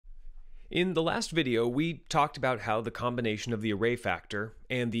In the last video, we talked about how the combination of the array factor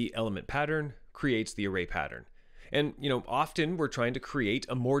and the element pattern creates the array pattern. And, often we're trying to create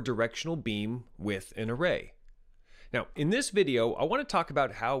a more directional beam with an array. Now, in this video, I want to talk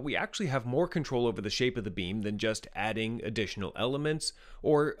about how we actually have more control over the shape of the beam than just adding additional elements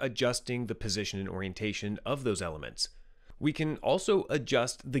or adjusting the position and orientation of those elements. We can also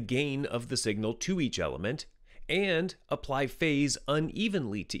adjust the gain of the signal to each element and apply phase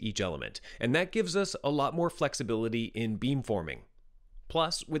unevenly to each element, and that gives us a lot more flexibility in beamforming.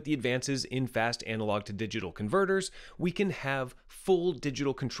 Plus, with the advances in fast analog to digital converters, we can have full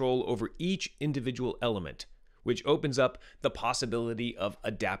digital control over each individual element, which opens up the possibility of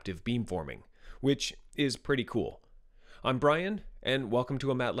adaptive beamforming, which is pretty cool. I'm Brian, and welcome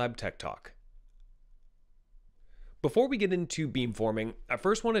to a MATLAB Tech Talk. Before we get into beamforming, I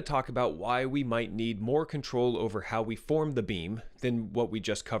first want to talk about why we might need more control over how we form the beam than what we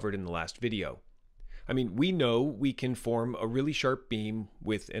just covered in the last video. We know we can form a really sharp beam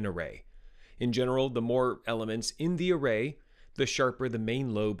with an array. In general, the more elements in the array, the sharper the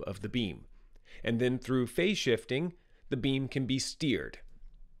main lobe of the beam. And then through phase shifting, the beam can be steered.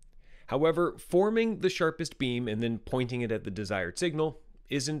 However, forming the sharpest beam and then pointing it at the desired signal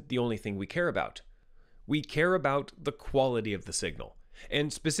isn't the only thing we care about. We care about the quality of the signal,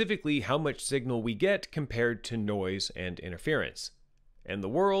 and specifically how much signal we get compared to noise and interference. And the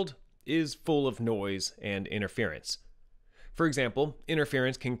world is full of noise and interference. For example,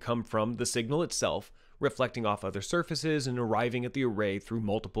 interference can come from the signal itself, reflecting off other surfaces and arriving at the array through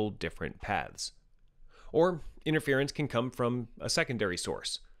multiple different paths. Or interference can come from a secondary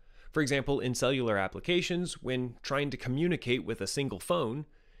source. For example, in cellular applications, when trying to communicate with a single phone,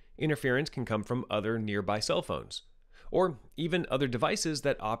 interference can come from other nearby cell phones, or even other devices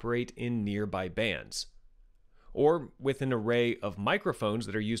that operate in nearby bands. Or with an array of microphones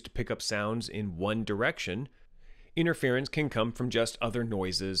that are used to pick up sounds in one direction, interference can come from just other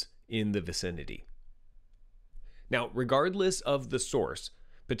noises in the vicinity. Now, regardless of the source,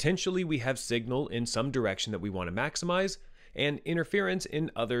 potentially we have signal in some direction that we want to maximize and interference in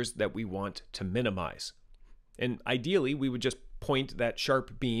others that we want to minimize. And ideally, we would just point that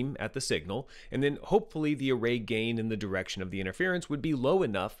sharp beam at the signal, and then hopefully the array gain in the direction of the interference would be low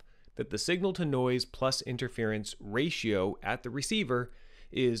enough that the signal to noise plus interference ratio at the receiver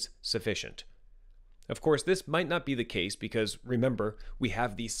is sufficient. Of course, this might not be the case because, remember, we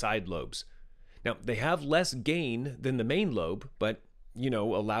have these side lobes. Now, they have less gain than the main lobe, but, a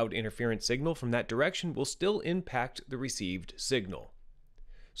loud interference signal from that direction will still impact the received signal.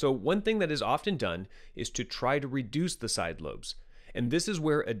 So one thing that is often done is to try to reduce the side lobes, and this is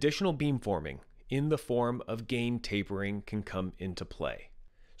where additional beamforming in the form of gain tapering can come into play.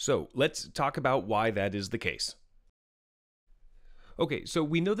 So let's talk about why that is the case. Okay, so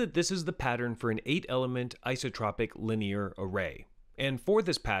we know that this is the pattern for an 8-element isotropic linear array, and for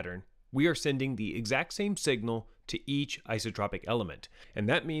this pattern, we are sending the exact same signal to each isotropic element, and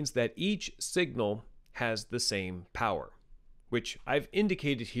that means that each signal has the same power, which I've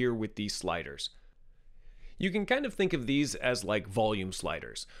indicated here with these sliders. You can kind of think of these as like volume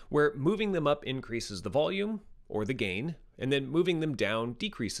sliders, where moving them up increases the volume, or the gain, and then moving them down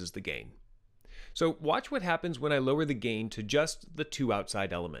decreases the gain. So watch what happens when I lower the gain to just the two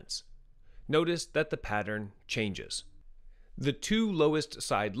outside elements. Notice that the pattern changes. The two lowest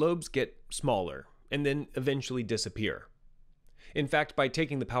side lobes get smaller, and then eventually disappear. In fact, by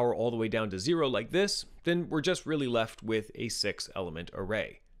taking the power all the way down to 0 like this, then we're just really left with a 6-element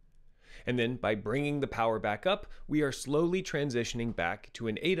array. And then by bringing the power back up, we are slowly transitioning back to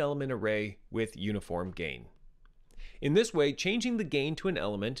an 8-element array with uniform gain. In this way, changing the gain to an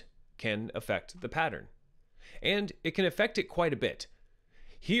element can affect the pattern. And it can affect it quite a bit.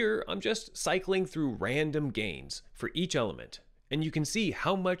 Here, I'm just cycling through random gains for each element, and you can see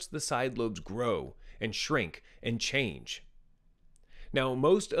how much the side lobes grow and shrink and change. Now,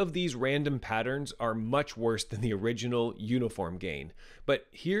 most of these random patterns are much worse than the original uniform gain, but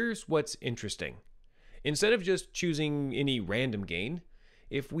here's what's interesting. Instead of just choosing any random gain,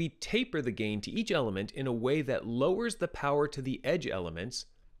 if we taper the gain to each element in a way that lowers the power to the edge elements,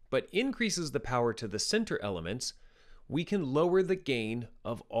 but increases the power to the center elements, we can lower the gain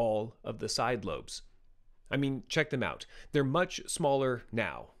of all of the side lobes. Check them out. They're much smaller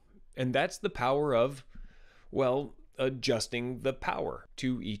now, and that's the power of, well, adjusting the power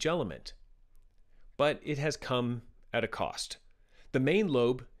to each element. But it has come at a cost. The main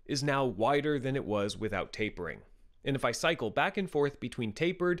lobe is now wider than it was without tapering. And if I cycle back and forth between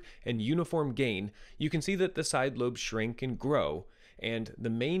tapered and uniform gain, you can see that the side lobes shrink and grow, and the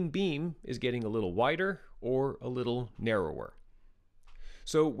main beam is getting a little wider or a little narrower.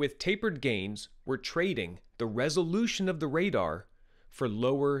 So with tapered gains, we're trading the resolution of the radar for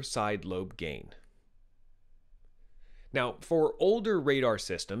lower side lobe gain. Now, for older radar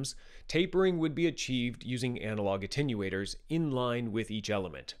systems, tapering would be achieved using analog attenuators in line with each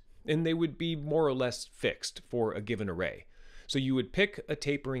element, and they would be more or less fixed for a given array. So you would pick a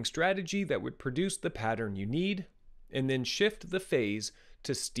tapering strategy that would produce the pattern you need, and then shift the phase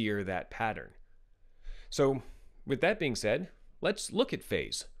to steer that pattern. So with that being said, let's look at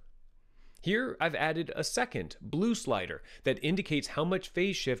phase. Here I've added a second blue slider that indicates how much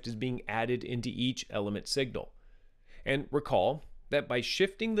phase shift is being added into each element signal. And recall that by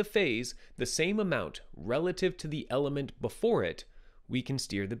shifting the phase the same amount relative to the element before it, we can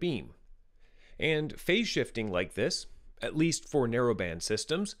steer the beam. And phase shifting like this, at least for narrowband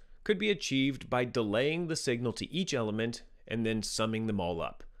systems, could be achieved by delaying the signal to each element and then summing them all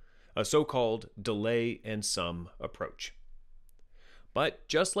up, a so-called delay and sum approach. But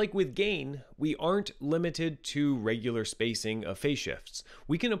just like with gain, we aren't limited to regular spacing of phase shifts.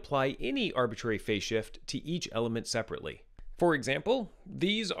 We can apply any arbitrary phase shift to each element separately. For example,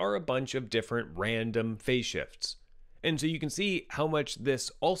 these are a bunch of different random phase shifts. And so you can see how much this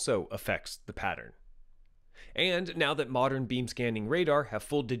also affects the pattern. And now that modern beam scanning radar have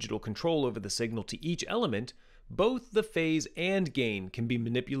full digital control over the signal to each element, both the phase and gain can be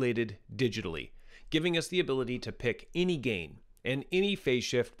manipulated digitally, giving us the ability to pick any gain and any phase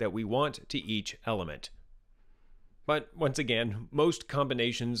shift that we want to each element. But once again, most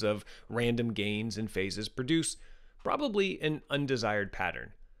combinations of random gains and phases produce probably an undesired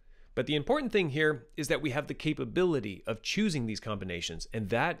pattern. But the important thing here is that we have the capability of choosing these combinations, and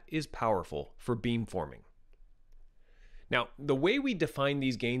that is powerful for beamforming. Now, the way we define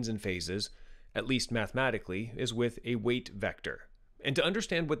these gains and phases, at least mathematically, is with a weight vector. And to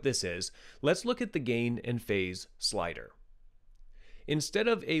understand what this is, let's look at the gain and phase slider. Instead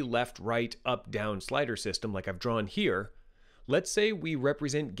of a left, right, up, down slider system like I've drawn here, let's say we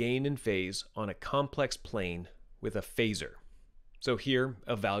represent gain and phase on a complex plane with a phasor. So here,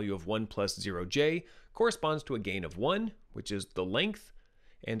 a value of 1 plus 0j corresponds to a gain of 1, which is the length,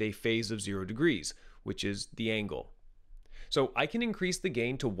 and a phase of 0 degrees, which is the angle. So I can increase the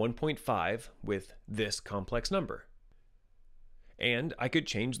gain to 1.5 with this complex number. And I could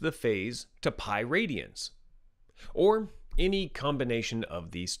change the phase to pi radians, or any combination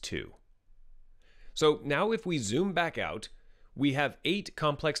of these two. So now if we zoom back out, we have 8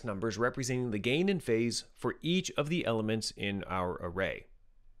 complex numbers representing the gain and phase for each of the elements in our array.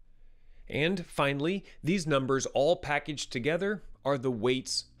 And finally, these numbers all packaged together are the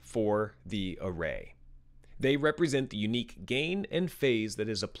weights for the array. They represent the unique gain and phase that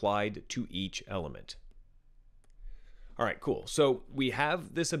is applied to each element. All right, cool. So we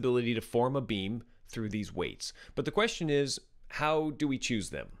have this ability to form a beam through these weights. But the question is, how do we choose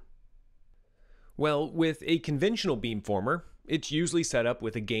them? Well, with a conventional beamformer, it's usually set up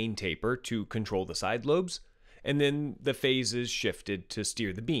with a gain taper to control the side lobes, and then the phase is shifted to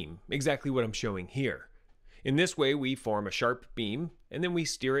steer the beam, exactly what I'm showing here. In this way, we form a sharp beam, and then we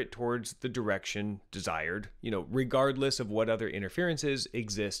steer it towards the direction desired, regardless of what other interferences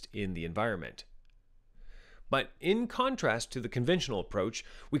exist in the environment. But in contrast to the conventional approach,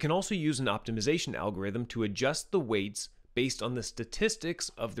 we can also use an optimization algorithm to adjust the weights based on the statistics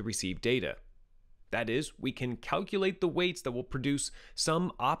of the received data. That is, we can calculate the weights that will produce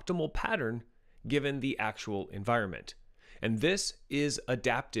some optimal pattern given the actual environment. And this is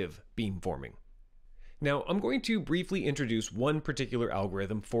adaptive beamforming. Now, I'm going to briefly introduce one particular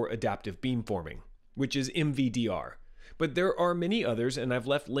algorithm for adaptive beamforming, which is MVDR. But there are many others, and I've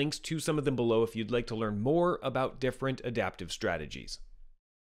left links to some of them below if you'd like to learn more about different adaptive strategies.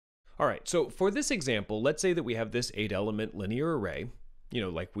 All right, so for this example, let's say that we have this 8-element linear array,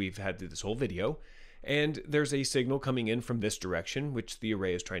 like we've had through this whole video, and there's a signal coming in from this direction, which the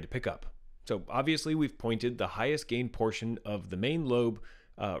array is trying to pick up. So obviously we've pointed the highest gain portion of the main lobe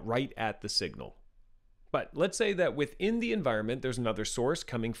right at the signal. But let's say that within the environment, there's another source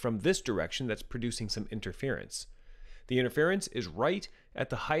coming from this direction that's producing some interference. The interference is right at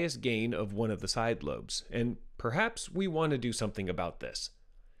the highest gain of one of the side lobes, and perhaps we want to do something about this.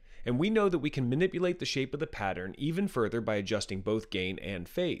 And we know that we can manipulate the shape of the pattern even further by adjusting both gain and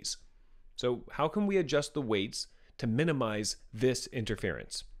phase. So how can we adjust the weights to minimize this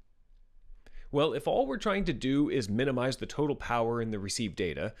interference? Well, if all we're trying to do is minimize the total power in the received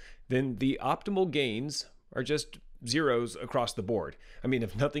data, then the optimal gains are just zeros across the board. I mean,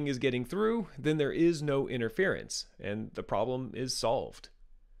 if nothing is getting through, then there is no interference, and the problem is solved.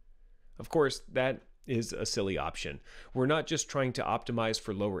 Of course, that is a silly option. We're not just trying to optimize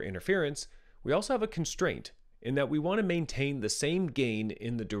for lower interference, we also have a constraint, in that we want to maintain the same gain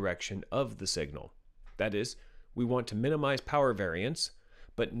in the direction of the signal. That is, we want to minimize power variance,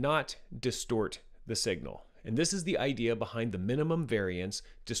 but not distort the signal. And this is the idea behind the minimum variance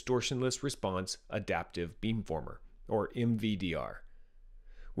distortionless response adaptive beamformer, or MVDR.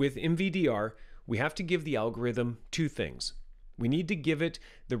 With MVDR, we have to give the algorithm two things. We need to give it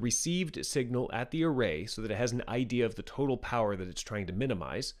the received signal at the array so that it has an idea of the total power that it's trying to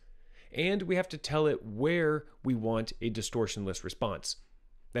minimize, and we have to tell it where we want a distortionless response.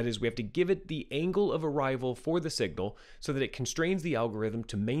 That is, we have to give it the angle of arrival for the signal so that it constrains the algorithm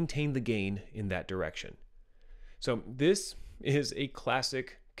to maintain the gain in that direction. So this is a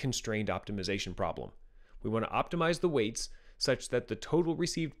classic constrained optimization problem. We want to optimize the weights such that the total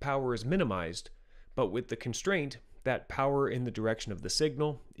received power is minimized, but with the constraint that power in the direction of the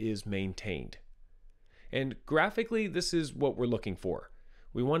signal is maintained. And graphically, this is what we're looking for.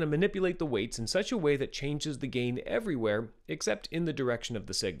 We want to manipulate the weights in such a way that changes the gain everywhere except in the direction of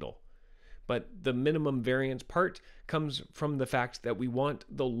the signal. But the minimum variance part comes from the fact that we want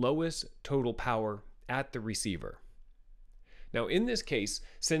the lowest total power at the receiver. Now in this case,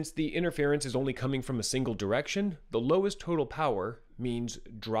 since the interference is only coming from a single direction, the lowest total power means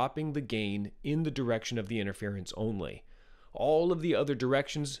dropping the gain in the direction of the interference only. All of the other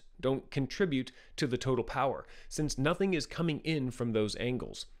directions don't contribute to the total power, since nothing is coming in from those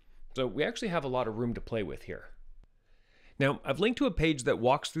angles. So we actually have a lot of room to play with here. Now, I've linked to a page that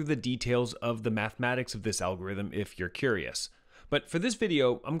walks through the details of the mathematics of this algorithm if you're curious. But for this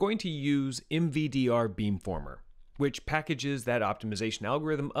video, I'm going to use MVDR Beamformer, which packages that optimization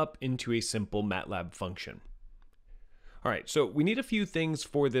algorithm up into a simple MATLAB function. All right, so we need a few things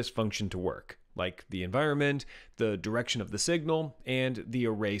for this function to work, like the environment, the direction of the signal, and the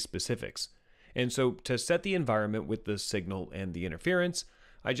array specifics. And so to set the environment with the signal and the interference,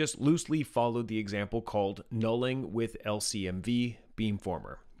 I just loosely followed the example called nulling with LCMV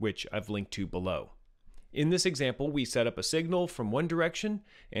Beamformer, which I've linked to below. In this example, we set up a signal from one direction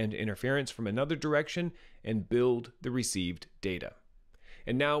and interference from another direction and build the received data.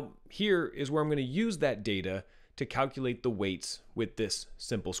 And now here is where I'm going to use that data to calculate the weights with this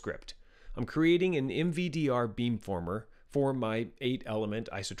simple script. I'm creating an MVDR beamformer for my 8-element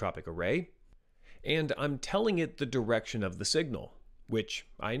isotropic array, and I'm telling it the direction of the signal, which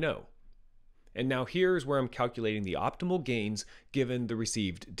I know. And now here's where I'm calculating the optimal gains given the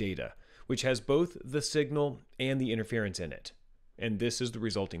received data, which has both the signal and the interference in it. And this is the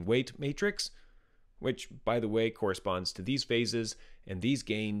resulting weight matrix, which, by the way, corresponds to these phases and these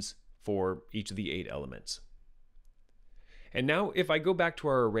gains for each of the 8 elements. And now if I go back to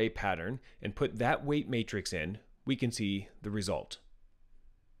our array pattern and put that weight matrix in, we can see the result.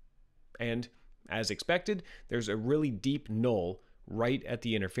 And as expected, there's a really deep null right at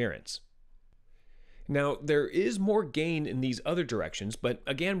the interference. Now, there is more gain in these other directions, but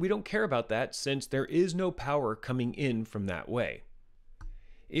again, we don't care about that since there is no power coming in from that way.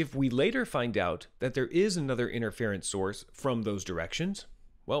 If we later find out that there is another interference source from those directions,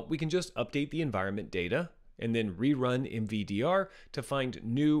 well, we can just update the environment data and then rerun MVDR to find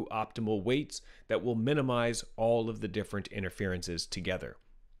new optimal weights that will minimize all of the different interferences together.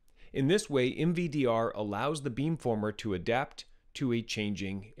 In this way, MVDR allows the beamformer to adapt to a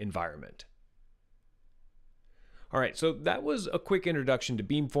changing environment. All right, so that was a quick introduction to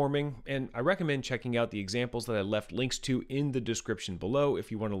beamforming, and I recommend checking out the examples that I left links to in the description below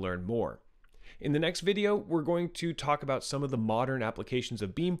if you want to learn more. In the next video, we're going to talk about some of the modern applications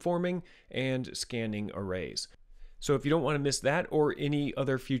of beamforming and scanning arrays. So if you don't want to miss that or any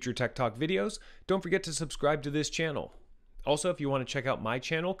other future Tech Talk videos, don't forget to subscribe to this channel. Also, if you want to check out my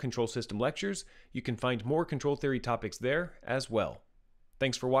channel, Control System Lectures, you can find more control theory topics there as well.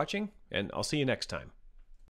 Thanks for watching, and I'll see you next time.